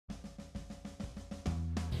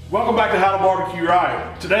Welcome back to How to Barbecue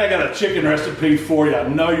Right. Today I got a chicken recipe for you I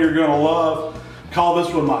know you're gonna love. Call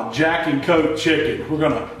this one my Jack and Coke chicken. We're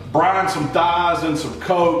gonna brine some thighs in some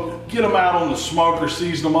Coke, get them out on the smoker,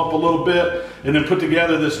 season them up a little bit, and then put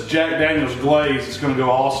together this Jack Daniels glaze. It's gonna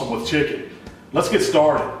go awesome with chicken. Let's get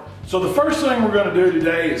started. So the first thing we're gonna do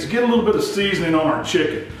today is get a little bit of seasoning on our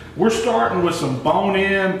chicken. We're starting with some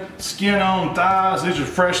bone-in, skin-on thighs. These are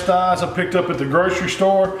fresh thighs I picked up at the grocery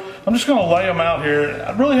store. I'm just gonna lay them out here.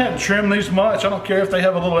 I really haven't trimmed these much. I don't care if they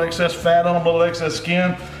have a little excess fat on them, a little excess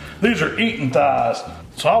skin. These are eating thighs.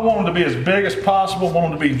 So I want them to be as big as possible,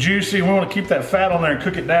 want them to be juicy. We want to keep that fat on there and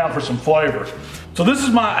cook it down for some flavor. So this is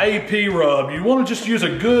my AP rub. You want to just use a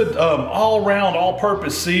good all-around,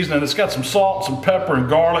 all-purpose seasoning. It's got some salt, some pepper, and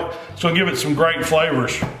garlic. It's gonna give it some great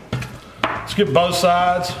flavors. Let's get both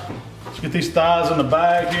sides. Let's get these thighs in the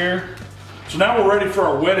bag here. So now we're ready for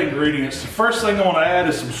our wet ingredients. The first thing I want to add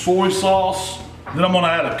is some soy sauce. Then I'm going to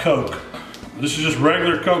add a Coke. This is just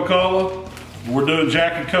regular Coca-Cola. We're doing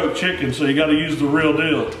Jack and Coke chicken, so you got to use the real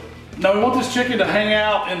deal. Now we want this chicken to hang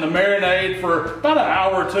out in the marinade for about an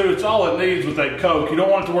hour or two. It's all it needs with that Coke. You don't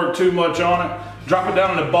want it to work too much on it. Drop it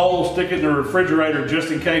down in a bowl, stick it in the refrigerator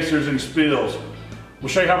just in case there's any spills. We'll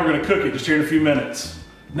show you how we're going to cook it just here in a few minutes.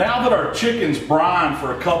 Now that our chicken's brined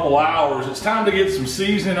for a couple hours, it's time to get some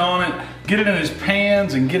seasoning on it, get it in his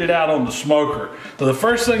pans, and get it out on the smoker. So the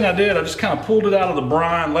first thing I did, I just kind of pulled it out of the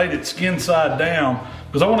brine, laid it skin side down,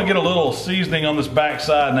 because I want to get a little seasoning on this back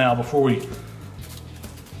side now before we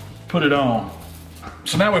put it on.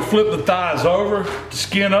 So now we flip the thighs over to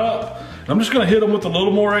skin up, and I'm just going to hit them with a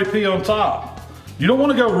little more AP on top. You don't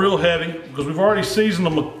want to go real heavy, because we've already seasoned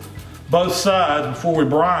them with both sides before we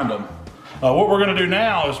brined them. What we're going to do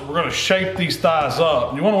now is we're going to shape these thighs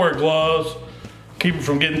up. You want to wear gloves, keep it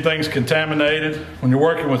from getting things contaminated. When you're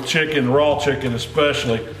working with chicken, raw chicken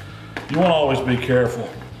especially, you want to always be careful.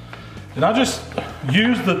 And I just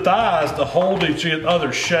use the thighs to hold each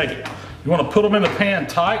other's shape. You want to put them in the pan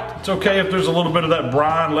tight. It's okay if there's a little bit of that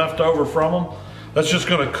brine left over from them. That's just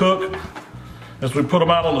going to cook. As we put them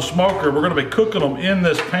out on the smoker, we're going to be cooking them in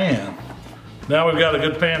this pan. Now we've got a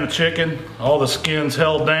good pan of chicken. All the skin's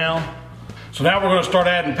held down. So now we're going to start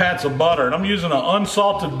adding pats of butter, and I'm using an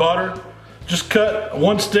unsalted butter. Just cut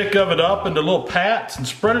one stick of it up into little pats and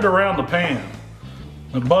spread it around the pan.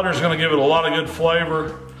 The butter's going to give it a lot of good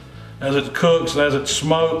flavor as it cooks and as it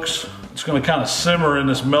smokes. It's going to kind of simmer in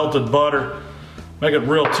this melted butter, make it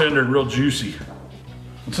real tender and real juicy.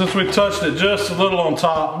 And since we touched it just a little on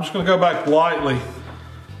top, I'm just going to go back lightly,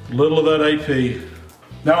 a little of that AP.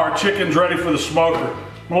 Now our chicken's ready for the smoker.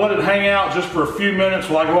 I'm gonna let it hang out just for a few minutes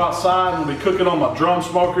while I go outside and we'll be cooking on my drum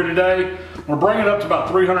smoker today. I'm gonna bring it up to about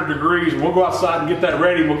 300 degrees and we'll go outside and get that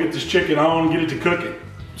ready. We'll get this chicken on and get it to cooking.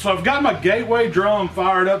 So I've got my Gateway drum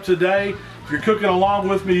fired up today. If you're cooking along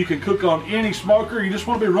with me, you can cook on any smoker. You just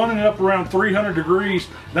wanna be running it up around 300 degrees.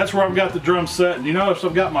 That's where I've got the drum set. And you notice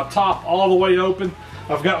I've got my top all the way open.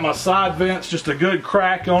 I've got my side vents, just a good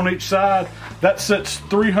crack on each side. That sets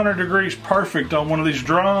 300 degrees perfect on one of these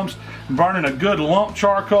drums. I'm burning a good lump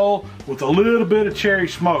charcoal with a little bit of cherry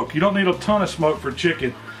smoke. You don't need a ton of smoke for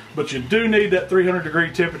chicken, but you do need that 300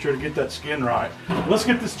 degree temperature to get that skin right. Let's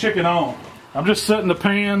get this chicken on. I'm just setting the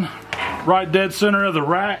pan right dead center of the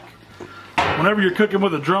rack. Whenever you're cooking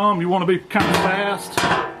with a drum, you want to be kind of fast.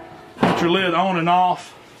 Put your lid on and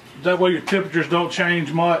off. That way your temperatures don't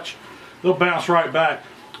change much. They'll bounce right back.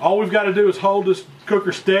 All we've got to do is hold this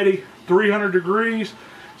cooker steady, 300 degrees.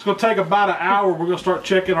 It's going to take about an hour. We're going to start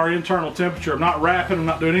checking our internal temperature. I'm not wrapping, I'm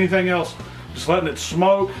not doing anything else. Just letting it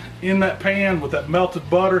smoke in that pan with that melted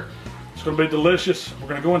butter. It's going to be delicious. We're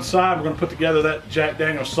going to go inside. We're going to put together that Jack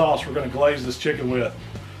Daniels sauce we're going to glaze this chicken with.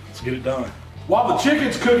 Let's get it done. While the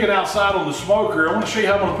chicken's cooking outside on the smoker, I want to show you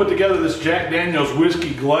how I'm going to put together this Jack Daniels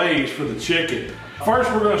whiskey glaze for the chicken.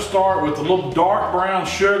 First, we're going to start with a little dark brown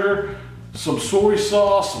sugar, some soy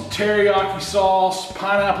sauce, some teriyaki sauce,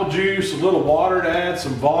 pineapple juice, a little water to add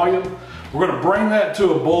some volume. We're going to bring that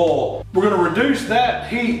to a boil. We're going to reduce that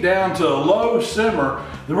heat down to a low simmer.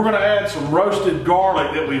 Then we're going to add some roasted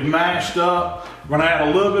garlic that we've mashed up. We're going to add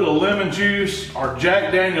a little bit of lemon juice, our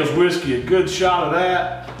Jack Daniels whiskey, a good shot of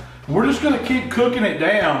that. And we're just going to keep cooking it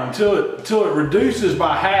down until it reduces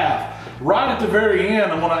by half. Right at the very end,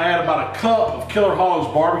 I'm going to add about a cup of Killer Hogs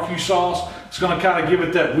BBQ Sauce. It's going to kind of give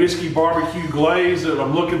it that whiskey barbecue glaze that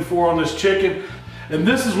I'm looking for on this chicken. And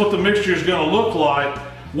this is what the mixture is going to look like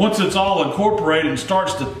once it's all incorporated and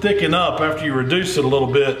starts to thicken up after you reduce it a little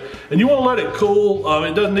bit. And you want to let it cool.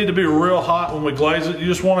 It doesn't need to be real hot when we glaze it. You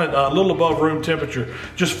just want it a little above room temperature,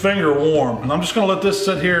 just finger warm. And I'm just going to let this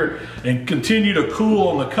sit here and continue to cool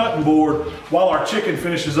on the cutting board while our chicken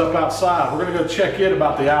finishes up outside. We're going to go check it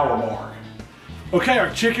about the hour mark. Okay,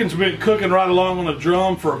 our chicken's been cooking right along on the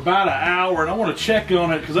drum for about an hour, and I want to check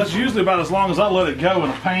on it because that's usually about as long as I let it go in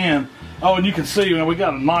a pan. Oh, and you can see, man, we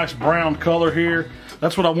got a nice brown color here.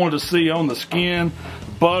 That's what I wanted to see on the skin.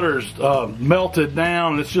 Butter's melted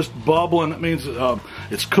down and it's just bubbling. That means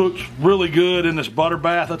it's cooked really good in this butter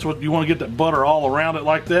bath. That's what you want to get, that butter all around it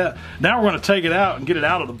like that. Now we're going to take it out and get it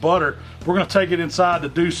out of the butter. We're going to take it inside to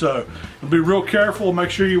do so. And be real careful.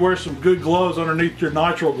 Make sure you wear some good gloves underneath your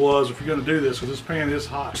nitrile gloves if you're going to do this, because this pan is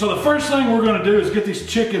hot. So the first thing we're going to do is get these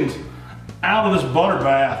chickens out of this butter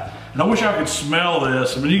bath. And I wish I could smell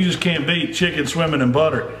this. I mean, you just can't beat chicken swimming in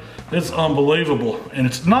butter. It's unbelievable, and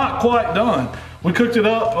it's not quite done. We cooked it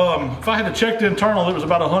up, if I had to check the internal, it was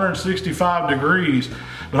about 165 degrees,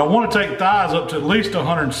 but I want to take thighs up to at least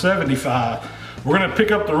 175. We're gonna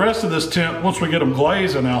pick up the rest of this temp once we get them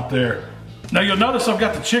glazing out there. Now you'll notice I've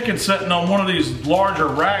got the chicken sitting on one of these larger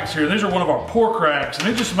racks here. These are one of our pork racks, and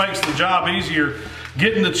it just makes the job easier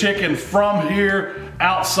getting the chicken from here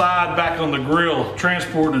outside back on the grill.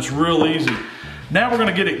 Transporting it's real easy. Now we're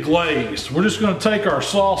gonna get it glazed. We're just gonna take our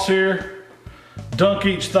sauce here, dunk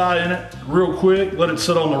each thigh in it real quick, let it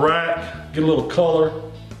sit on the rack, get a little color.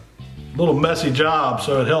 A little messy job,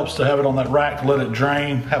 so it helps to have it on that rack to let it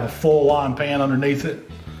drain, have a full line pan underneath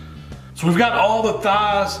it. So we've got all the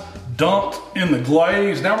thighs dumped in the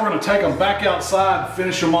glaze. Now we're gonna take them back outside and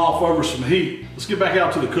finish them off over some heat. Let's get back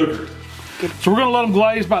out to the cooker. So we're gonna let them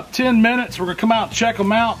glaze about 10 minutes. We're gonna come out and check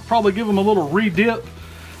them out, probably give them a little re-dip.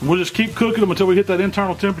 We'll just keep cooking them until we hit that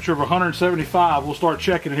internal temperature of 175. We'll start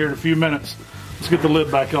checking it here in a few minutes. Let's get the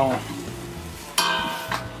lid back on.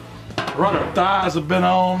 Right, our thighs have been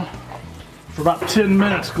on for about 10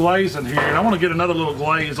 minutes glazing here, and I want to get another little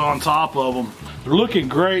glaze on top of them. They're looking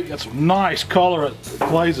great. Got some nice color. The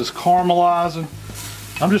glaze is caramelizing.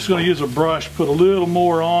 I'm just going to use a brush, put a little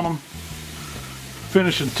more on them.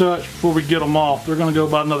 Finishing touch before we get them off. They're going to go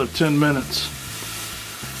about another 10 minutes.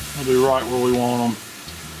 They'll be right where we want them.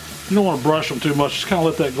 You don't want to brush them too much. Just kind of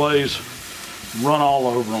let that glaze run all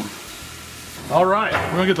over them. All right,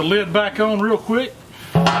 we're going to get the lid back on real quick.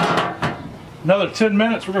 Another 10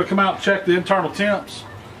 minutes, we're going to come out and check the internal temps.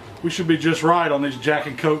 We should be just right on these Jack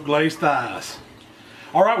and Coke glazed thighs.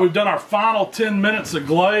 All right, we've done our final 10 minutes of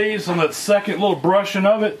glaze on that second little brushing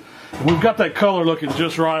of it. We've got that color looking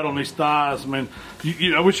just right on these thighs. I mean,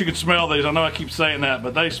 I wish you could smell these. I know I keep saying that,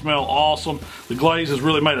 but they smell awesome. The glaze has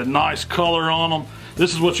really made a nice color on them.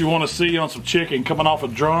 This is what you want to see on some chicken coming off a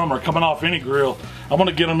drum or coming off any grill. I'm going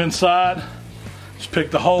to get them inside. Just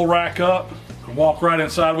pick the whole rack up and walk right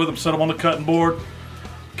inside with them, set them on the cutting board.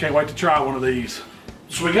 Can't wait to try one of these.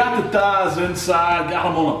 So we got the thighs inside, got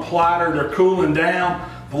them on a platter, they're cooling down.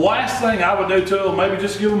 The last thing I would do to them, maybe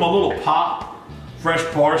just give them a little pop, fresh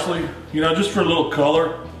parsley, you know, just for a little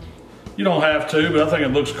color. You don't have to, but I think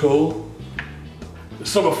it looks cool.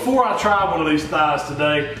 So before I try one of these thighs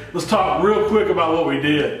today, let's talk real quick about what we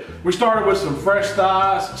did. We started with some fresh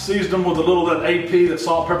thighs, seasoned them with a little of that AP, that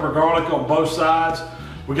salt, pepper, garlic on both sides.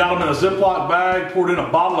 We got them in a Ziploc bag, poured in a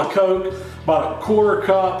bottle of Coke, about a quarter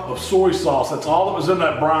cup of soy sauce. That's all that was in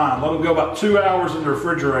that brine. Let them go about 2 hours in the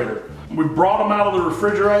refrigerator. We brought them out of the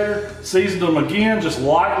refrigerator, seasoned them again, just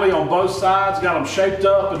lightly on both sides, got them shaped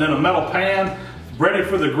up and in a metal pan, ready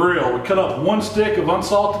for the grill. We cut up 1 stick of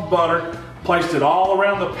unsalted butter, placed it all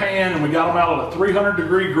around the pan, and we got them out on a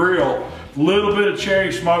 300-degree grill. A little bit of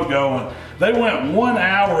cherry smoke going. They went 1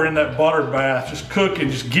 hour in that butter bath, just cooking,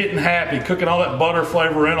 just getting happy, cooking all that butter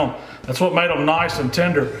flavor in them. That's what made them nice and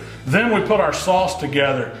tender. Then we put our sauce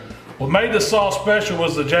together. What made the sauce special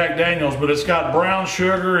was the Jack Daniels, but it's got brown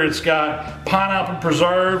sugar, it's got pineapple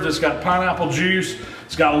preserved, it's got pineapple juice,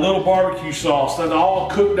 it's got a little barbecue sauce. That all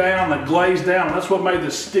cooked down, that glazed down, and that's what made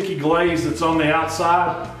this sticky glaze that's on the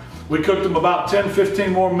outside. We cooked them about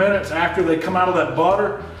 10-15 more minutes after they come out of that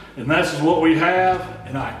butter, and this is what we have,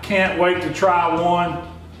 and I can't wait to try one.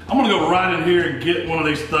 I'm gonna go right in here and get one of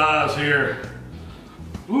these thighs here.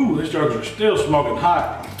 Ooh, these jokers are still smoking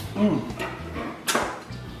hot.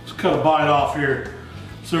 Let's cut a bite off here,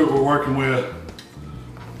 see what we're working with.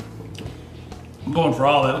 I'm going for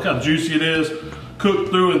all that. Look how juicy it is, cooked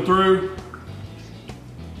through and through.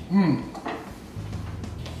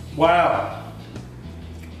 Wow.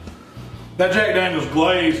 That Jack Daniels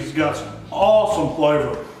glaze has got some awesome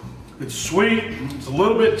flavor. It's sweet, it's a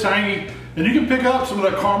little bit tangy, and you can pick up some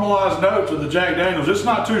of that caramelized notes of the Jack Daniels. It's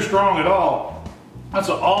not too strong at all. That's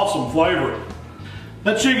an awesome flavor.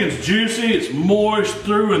 That chicken's juicy, it's moist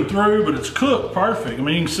through and through, but it's cooked perfect. I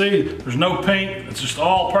mean, you can see there's no pink. It's just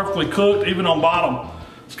all perfectly cooked, even on bottom.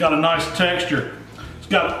 It's got a nice texture. It's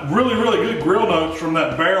got really, really good grill notes from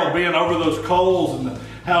that barrel being over those coals and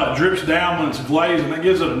how it drips down when it's glazed, and it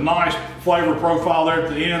gives it a nice flavor profile there at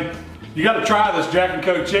the end. You gotta try this Jack and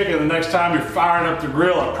Coke chicken the next time you're firing up the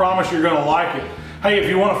grill. I promise you're gonna like it. Hey, if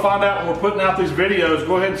you want to find out when we're putting out these videos,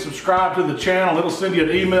 go ahead and subscribe to the channel. It'll send you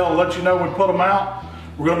an email and let you know when we put them out.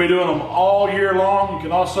 We're going to be doing them all year long. You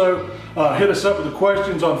can also hit us up with the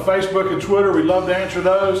questions on Facebook and Twitter. We'd love to answer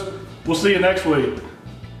those. We'll see you next week.